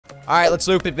right, let's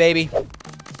loop it, baby.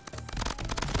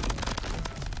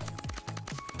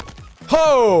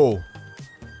 Ho!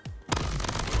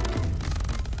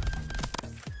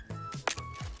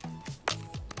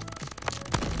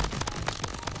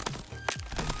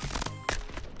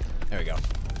 There we go.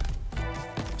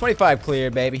 25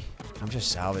 cleared, baby. I'm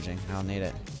just salvaging. I don't need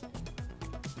it.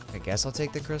 I guess I'll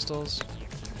take the crystals.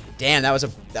 Damn, that was a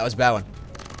bad one.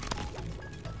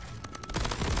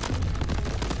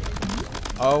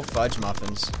 Oh, fudge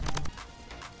muffins.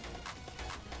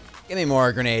 Give me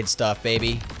more grenade stuff,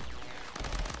 baby.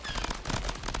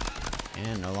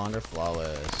 And no longer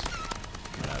flawless.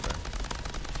 Whatever.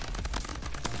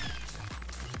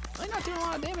 Really not doing a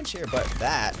lot of damage here, but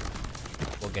that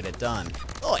will get it done.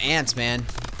 Little ants, man.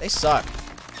 They suck.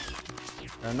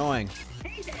 They're annoying.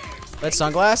 Red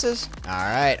sunglasses?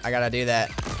 Alright, I gotta do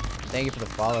that. Thank you for the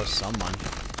follow, someone.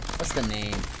 What's the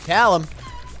name? Callum.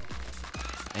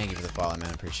 Thank you for the follow,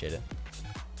 man. Appreciate it.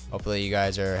 Hopefully you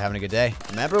guys are having a good day.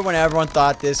 Remember when everyone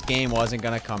thought this game wasn't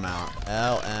gonna come out?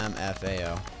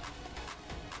 LMFAO.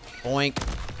 Boink.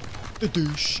 The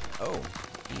douche. Oh.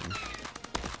 Mean.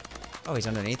 Oh, he's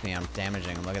underneath me. I'm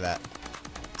damaging him. Look at that.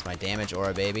 It's my damage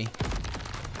aura, baby.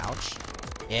 Ouch.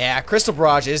 Yeah, Crystal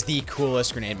Barrage is the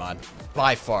coolest grenade mod.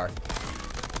 By far.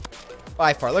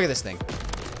 By far. Look at this thing.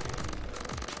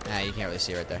 Nah, you can't really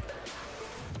see it right there.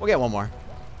 We'll get one more.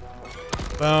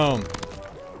 Boom.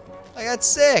 Like, that's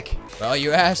sick. Well,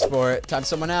 you asked for it. Time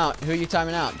someone out. Who are you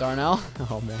timing out? Darnell?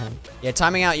 Oh, man. Yeah,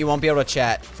 timing out, you won't be able to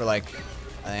chat for, like,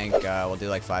 I think we'll do,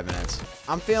 like, 5 minutes.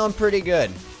 I'm feeling pretty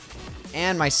good.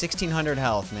 And my 1,600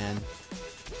 health, man.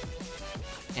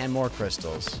 And more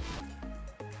crystals.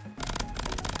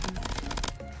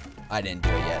 I didn't do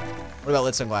it yet. What about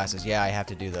lit sunglasses? Yeah, I have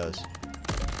to do those.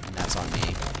 And that's on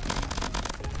me.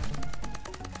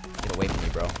 Get away from me,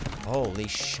 bro. Holy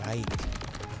shite.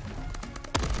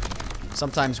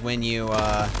 Sometimes when you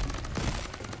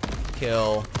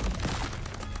kill.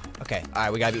 Okay,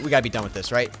 all right, we gotta be done with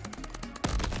this, right?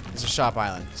 This is Shop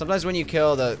Island. Sometimes when you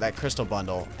kill that crystal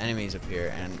bundle, enemies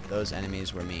appear, and those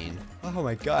enemies were mean. Oh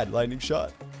my God, lightning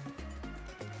shot.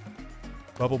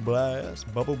 Bubble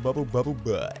blast, bubble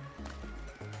butt.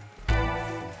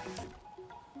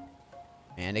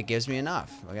 And it gives me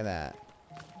enough. Look at that.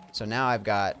 So now I've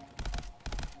got.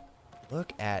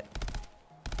 Look at.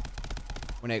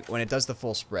 When it does the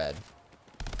full spread.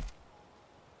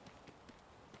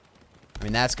 I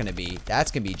mean, that's gonna be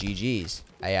GG's.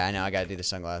 Yeah, I know, I gotta do the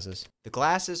sunglasses. The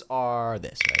glasses are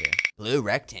this right here. Blue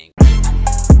rectangle.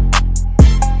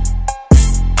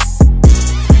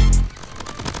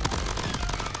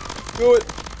 Do it.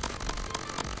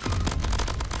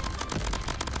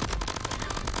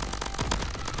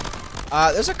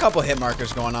 There's a couple hit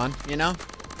markers going on, you know?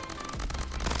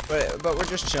 But we're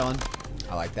just chilling.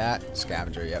 I like that.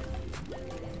 Scavenger, yep.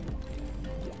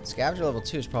 Scavenger level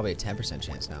 2 is probably a 10%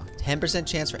 chance now. 10%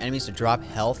 chance for enemies to drop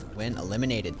health when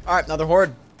eliminated. Alright, another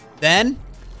horde. Then,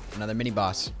 another mini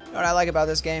boss. You know what I like about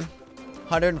this game?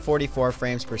 144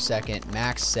 frames per second,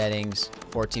 max settings,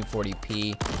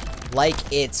 1440p. Like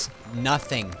it's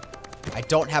nothing. I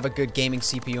don't have a good gaming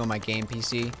CPU on my game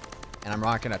PC, and I'm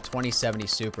rocking a 2070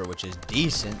 Super, which is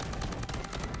decent.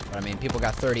 But I mean, people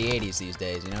got 3080s these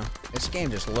days, you know? This game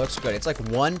just looks good. It's like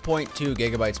 1.2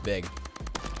 gigabytes big.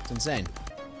 It's insane.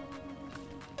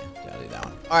 Yeah, I'll do that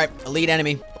one. Alright, elite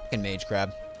enemy. Fucking mage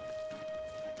crab.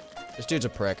 This dude's a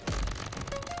prick.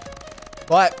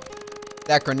 But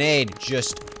that grenade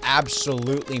just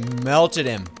absolutely melted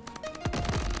him.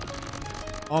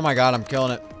 Oh my God, I'm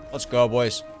killing it. Let's go,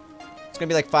 boys. It's gonna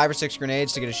be like 5 or 6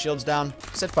 grenades to get his shields down.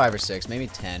 I said 5 or 6, maybe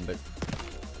 10, but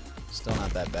still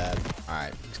not that bad.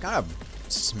 Alright, he's kind of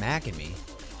smacking me.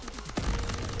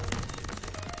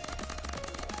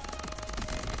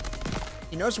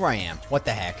 He knows where I am. What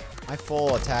the heck? My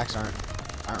full attacks aren't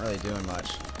really doing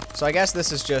much. So I guess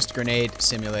this is just Grenade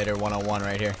Simulator 101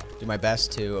 right here. Do my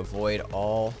best to avoid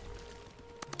all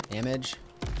damage.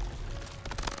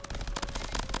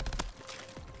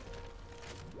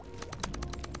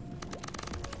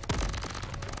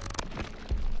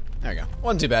 There we go.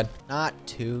 Wasn't too bad. Not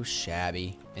too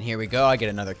shabby. And here we go. I get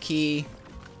another key.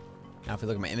 Now if we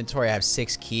look at my inventory, I have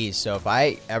 6 keys. So if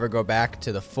I ever go back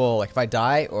to the full, like if I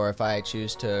die or if I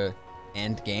choose to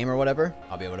end game or whatever,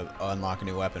 I'll be able to unlock a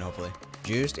new weapon, hopefully.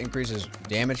 Juiced increases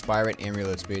damage, fire rate, and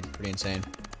reload speed. Pretty insane.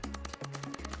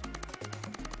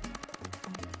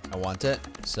 I want it,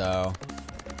 so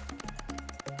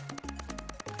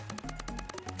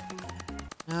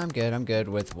I'm good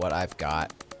with what I've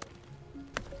got.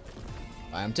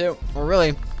 Biome 2, or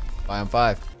really, Biome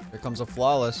 5. Here comes a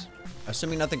flawless.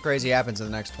 Assuming nothing crazy happens in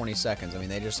the next 20 seconds. I mean,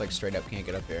 they just like straight up can't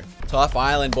get up here. Tough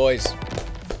island, boys.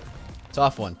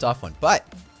 Tough one, but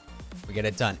we get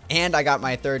it done. And I got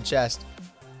my 3rd chest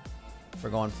for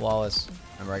going flawless.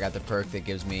 Remember, I got the perk that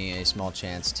gives me a small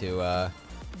chance to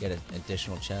get an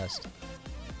additional chest.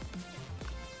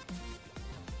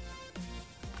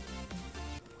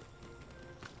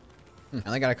 I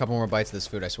only got a couple more bites of this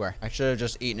food, I swear. I should have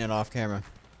just eaten it off camera.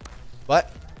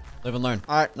 But, live and learn.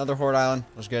 Alright, another horde island.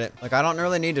 Let's get it. Like, I don't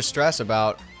really need to stress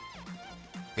about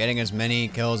getting as many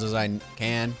kills as I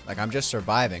can. Like, I'm just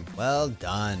surviving. Well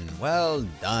done. Well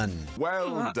done.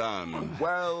 Well done.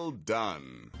 Well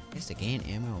done. I guess to gain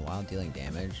ammo while dealing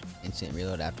damage. Instant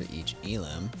reload after each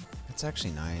elim. That's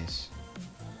actually nice.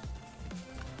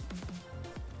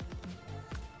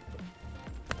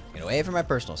 Get away from my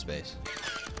personal space.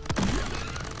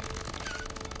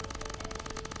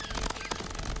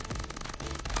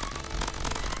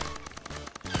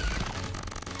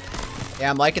 Yeah,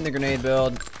 I'm liking the grenade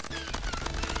build.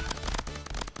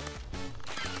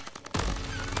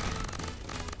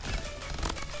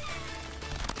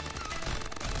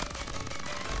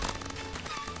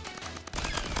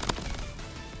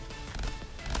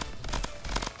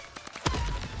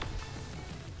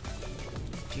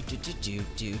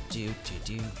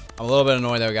 I'm a little bit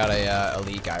annoyed that we got a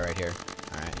elite guy right here.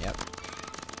 Alright, yep.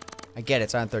 I get it,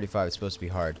 it's on 35, it's supposed to be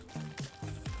hard.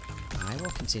 I will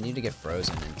continue to get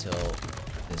frozen until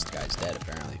this guy's dead,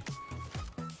 apparently.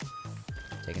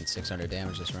 Taking 600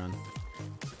 damage this round.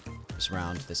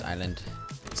 This island.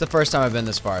 It's the first time I've been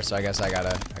this far, so I guess I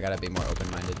gotta be more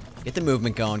open-minded. Get the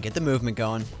movement going,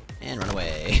 and run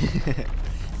away.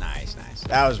 Nice, nice.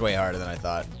 That was way harder than I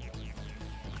thought.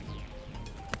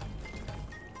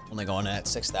 Only going at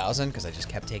 6,000 because I just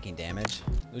kept taking damage.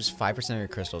 Lose 5% of your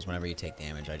crystals whenever you take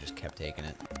damage. I just kept taking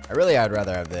it. I'd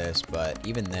rather have this, but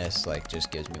even this like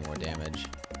just gives me more damage.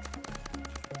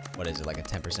 What is it, like a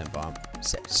 10% bump?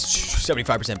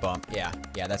 75% bump. Yeah,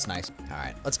 that's nice. All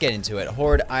right, let's get into it.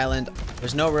 Horde Island.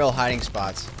 There's no real hiding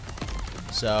spots.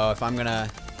 So if I'm gonna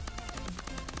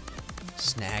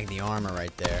snag the armor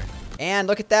right there. And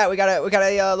look at that, we got a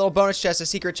little bonus chest, a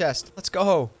secret chest. Let's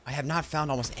go. I have not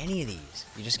found almost any of these.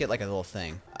 You just get like a little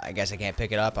thing. I guess I can't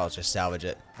pick it up, I'll just salvage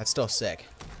it. That's still sick.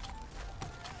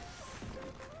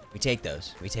 We take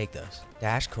those.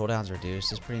 Dash cooldowns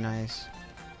reduced is pretty nice.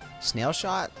 Snail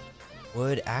shot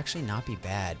would actually not be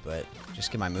bad, but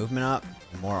just get my movement up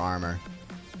and more armor.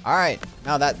 All right,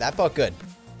 now that felt good.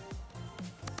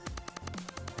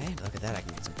 Hey, look at that, I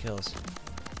can get some kills.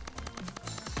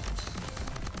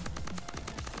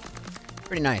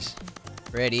 Pretty nice.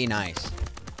 Pretty nice.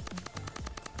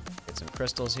 Get some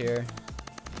crystals here.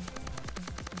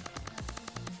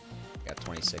 Got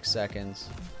 26 seconds.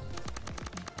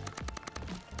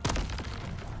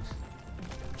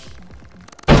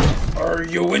 Are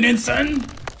you winning, son?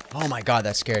 Oh my god,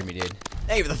 that scared me, dude.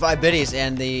 Hey, for the 5 biddies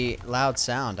and the loud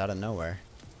sound out of nowhere.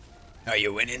 Are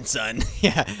you winning, son?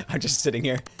 Yeah, I'm just sitting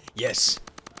here. Yes,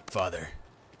 father.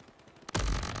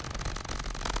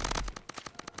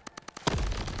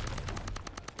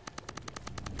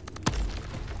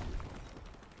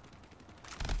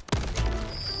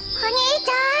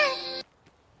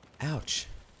 Ouch.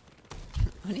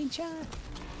 Honey-chan.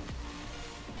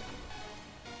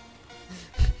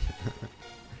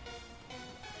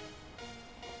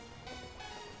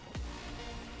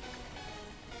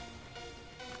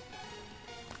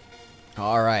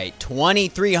 All right,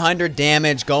 2,300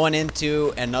 damage going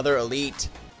into another elite,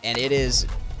 and it is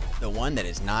the one that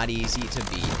is not easy to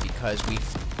beat because we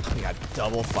got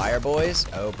double fire, boys.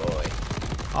 Oh boy.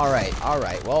 All right.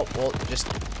 Well, we'll just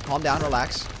calm down,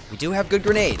 relax. We do have good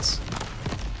grenades.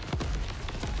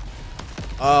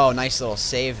 Oh, nice little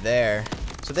save there.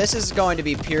 So this is going to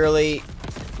be purely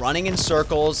running in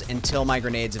circles until my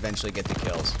grenades eventually get the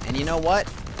kills. And you know what?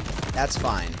 That's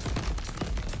fine.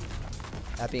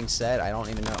 That being said, I don't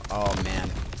even know. Oh, man.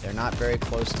 They're not very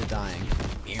close to dying.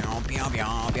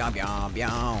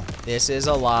 This is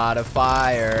a lot of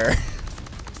fire.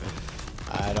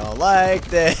 I don't like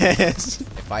this.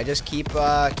 If I just keep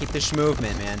the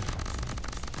schmovement, man.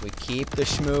 If we keep the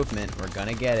schmovement, we're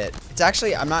gonna get it. It's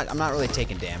actually, I'm not really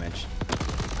taking damage.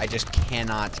 I just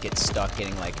cannot get stuck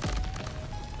getting like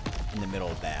in the middle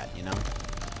of that, you know?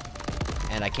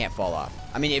 And I can't fall off.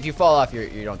 I mean, if you fall off,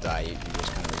 you don't die. You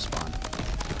just kind of respawn.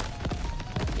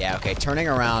 Yeah, okay. Turning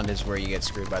around is where you get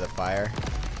screwed by the fire.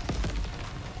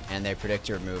 And they predict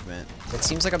your movement. It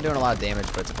seems like I'm doing a lot of damage,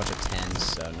 but it's a bunch of 10s,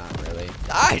 so not really.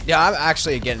 Yeah, I'm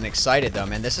actually getting excited, though,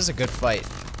 man. This is a good fight.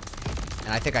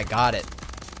 And I think I got it.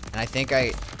 And I'm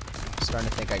starting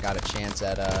to think I got a chance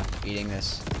at beating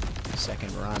this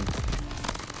second run.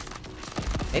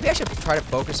 Maybe I should try to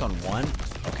focus on one.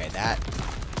 Okay,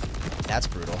 that's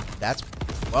brutal.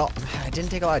 Well, I didn't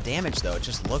take a lot of damage though. It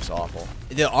just looks awful.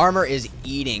 The armor is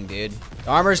eating, dude. The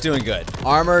armor is doing good.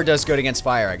 Armor does good against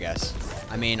fire, I guess.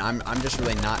 I mean, I'm just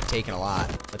really not taking a lot,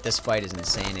 but this fight is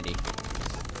insanity.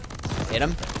 Hit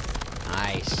him.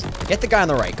 Nice. Get the guy on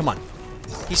the right. Come on.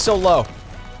 He's so low.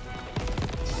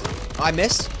 Oh, I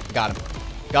missed. Got him.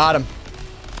 Got him.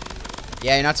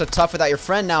 Yeah, you're not so tough without your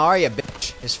friend now, are you,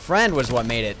 bitch? His friend was what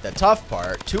made it the tough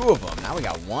part. 2 of them. Now we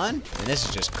got 1. And this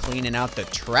is just cleaning out the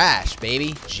trash,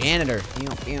 baby. Janitor.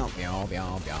 Get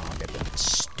the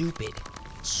stupid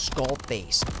skull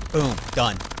face. Boom.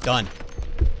 Done. Done.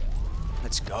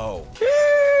 Let's go.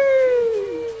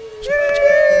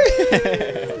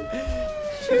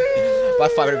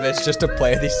 About 500 bits just to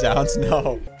play these sounds?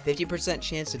 No. 50%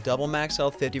 chance to double max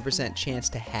health, 50% chance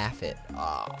to half it.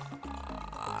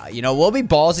 You know, we'll be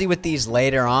ballsy with these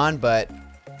later on, but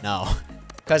no.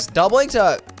 Because doubling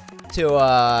to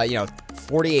you know,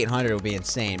 4,800 would be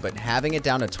insane, but having it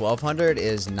down to 1,200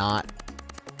 is not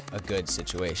a good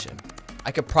situation.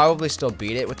 I could probably still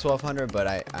beat it with 1,200, but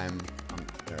I'm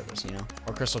nervous, you know?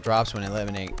 More crystal drops when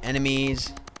eliminating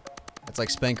enemies. It's like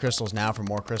spend crystals now for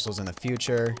more crystals in the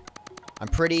future. I'm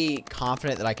pretty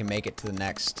confident that I can make it to the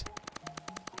next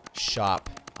shop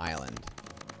island.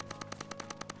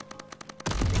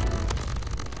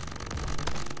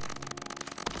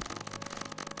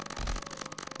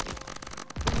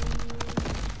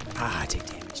 Ah, I take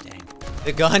damage, dang.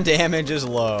 The gun damage is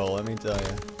low, let me tell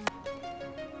you.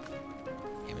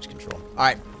 Damage control.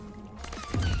 Alright.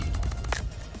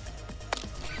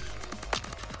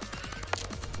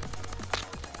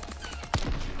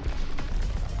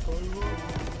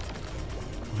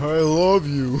 I love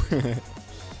you.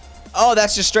 Oh,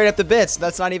 that's just straight up the bits.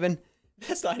 That's not even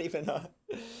a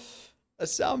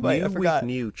soundbite. I forgot.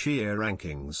 New cheer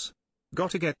rankings.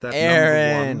 Gotta get that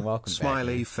Aaron, number 1 welcome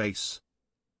smiley back, face.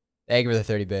 Thank you for the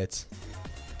 30 bits.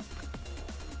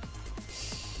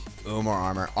 Ooh, more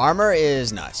armor. Armor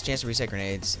is nuts. Chance to reset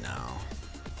grenades? No.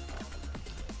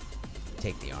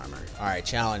 Take the armor. Alright,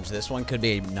 challenge. This one could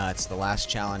be nuts. The last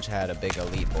challenge had a big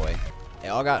elite boy. They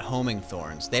all got homing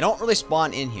thorns. They don't really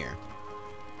spawn in here.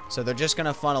 So they're just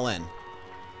gonna funnel in.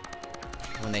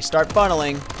 When they start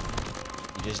funneling,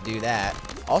 you just do that.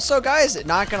 Also, guys,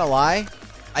 not gonna lie,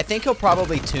 I think he'll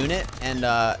probably tune it and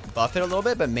buff it a little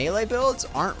bit, but melee builds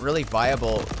aren't really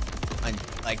viable. And,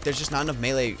 like, there's just not enough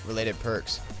melee-related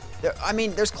perks. I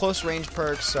mean, there's close range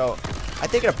perks, so I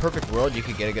think in a perfect world you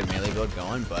could get a good melee build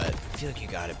going, but I feel like you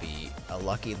gotta be a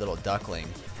lucky little duckling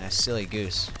and a silly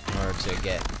goose in order to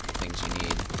get things you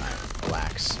need. Alright,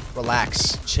 relax.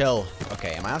 Relax. Chill.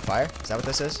 Okay, am I on fire? Is that what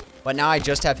this is? But now I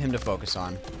just have him to focus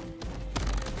on.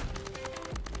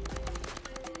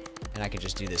 And I can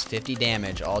just do this 50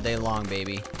 damage all day long,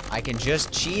 baby. I can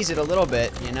just cheese it a little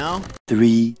bit, you know?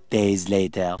 3 days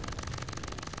later.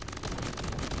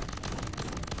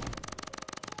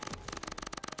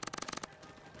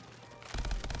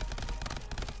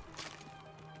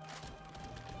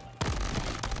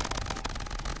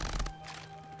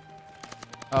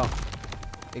 Oh,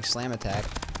 big slam attack.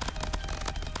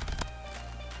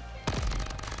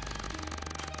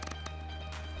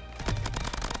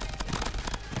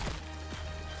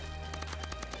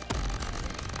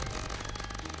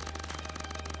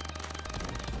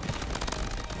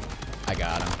 I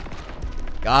got him.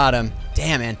 Got him.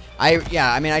 Damn, man.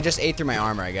 I mean, I just ate through my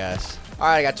armor, I guess. All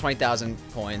right, I got 20,000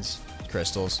 coins,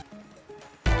 crystals.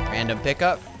 Random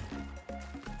pickup.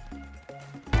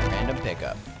 Random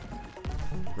pickup.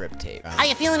 Grip tape. Are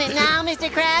you feeling it now, Mr.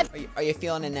 Krab? Are you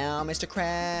feeling it now, Mr.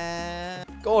 Krab?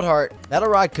 Gold heart. Metal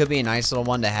rod could be a nice little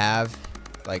one to have.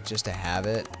 Like, just to have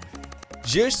it.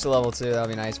 Juice to level 2. That'll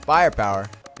be nice. Firepower.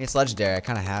 I mean, it's legendary. I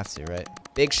kind of have to, right?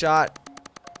 Big shot.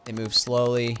 They move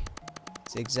slowly.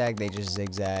 Zigzag. They just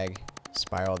zigzag.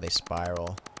 Spiral. They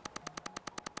spiral.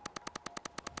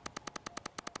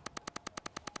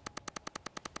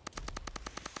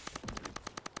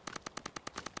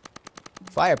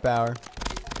 Firepower.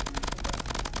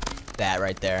 That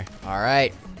right there. All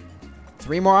right.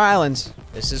 3 more islands.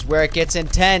 This is where it gets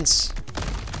intense.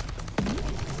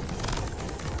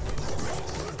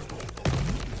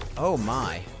 Oh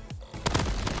my.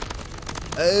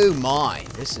 Oh my.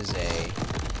 This is a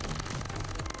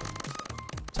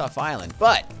tough island,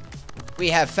 but we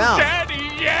have found. Daddy,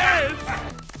 yes!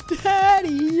 Daddy,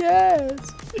 yes!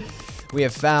 We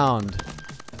have found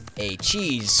a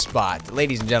cheese spot,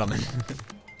 ladies and gentlemen.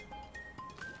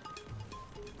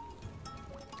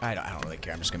 I don't really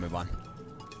care. I'm just gonna move on.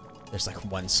 There's like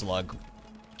one slug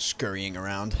scurrying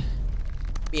around,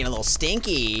 being a little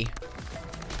stinky.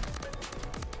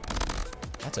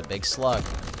 That's a big slug.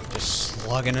 Just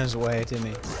slugging his way to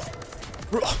me.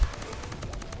 Oh,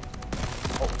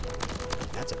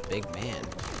 that's a big man.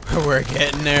 We're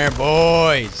getting there,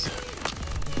 boys.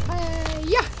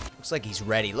 Yeah. Looks like he's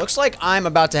ready. Looks like I'm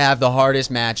about to have the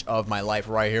hardest match of my life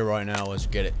right here, right now. Let's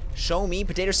get it. Show me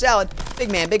potato salad.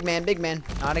 Big man, big man, big man.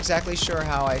 Not exactly sure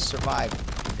how I survived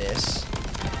this.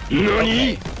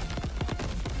 Okay.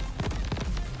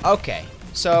 Okay.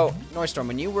 So, Noisestorm,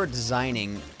 when you were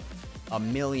designing a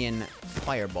million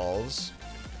fireballs,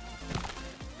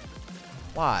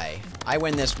 why? I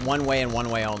win this one way and one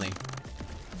way only.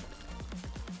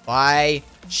 By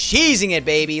cheesing it,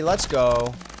 baby. Let's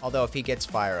go. Although if he gets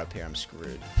fire up here, I'm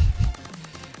screwed.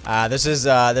 This is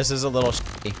a little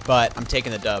shitty, but I'm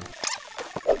taking the dub.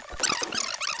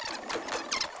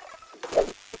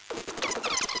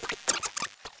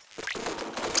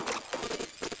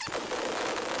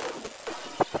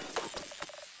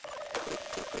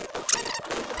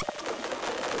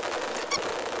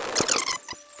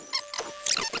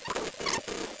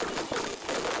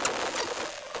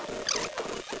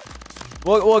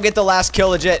 We'll get the last kill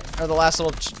legit, or the last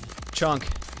little chunk.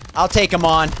 I'll take him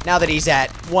on. Now that he's at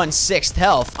 1/6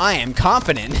 health, I am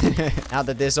confident. Now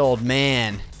that this old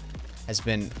man has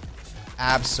been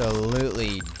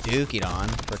absolutely dookied on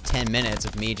for 10 minutes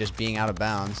of me just being out of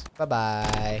bounds.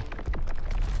 Bye-bye.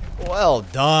 Well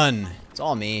done. It's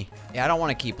all me. Yeah, I don't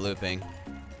want to keep looping.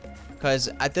 Because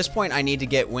at this point, I need to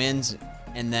get wins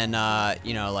and then,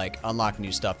 you know, like, unlock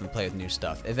new stuff and play with new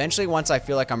stuff. Eventually, once I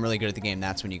feel like I'm really good at the game,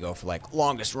 that's when you go for, like,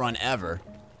 longest run ever.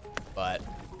 But,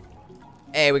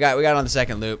 hey, we got on the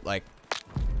second loop, like,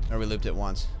 or we looped it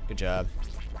once. Good job.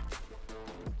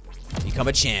 Become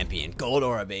a champion. Gold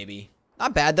aura, baby.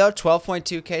 Not bad, though.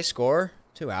 12.2k score.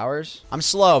 2 hours. I'm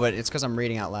slow, but it's because I'm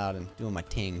reading out loud and doing my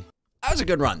ting. That was a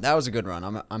good run. That was a good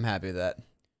run. I'm happy with that.